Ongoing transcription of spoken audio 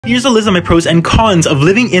Here's a list of my pros and cons of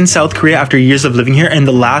living in South Korea after years of living here, and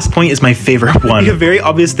the last point is my favorite one. It's a very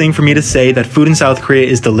obvious thing for me to say that food in South Korea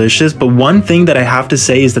is delicious, but one thing that I have to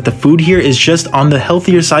say is that the food here is just on the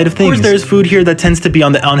healthier side of things. Of course, there's food here that tends to be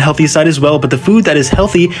on the unhealthy side as well, but the food that is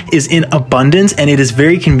healthy is in abundance and it is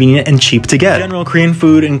very convenient and cheap to get. In general, Korean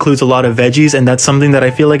food includes a lot of veggies, and that's something that I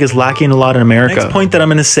feel like is lacking a lot in America. The next point that I'm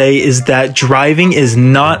going to say is that driving is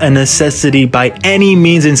not a necessity by any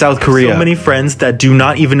means in South Korea. So many friends that do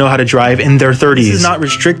not even know how to drive in their 30s. This is not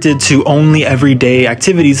restricted to only everyday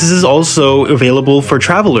activities. This is also available for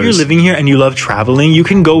travelers. If you're living here and you love traveling, you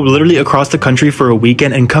can go literally across the country for a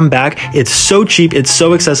weekend and come back. It's so cheap, it's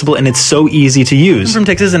so accessible, and it's so easy to use. I'm from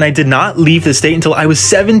Texas and I did not leave the state until I was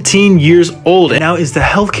 17 years old. And now is the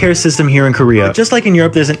healthcare system here in Korea. But just like in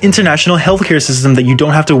Europe, there's an international healthcare system that you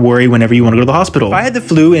don't have to worry whenever you want to go to the hospital. If I had the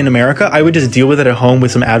flu in America, I would just deal with it at home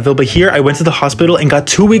with some Advil, but here I went to the hospital and got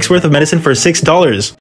 2 weeks worth of medicine for $6.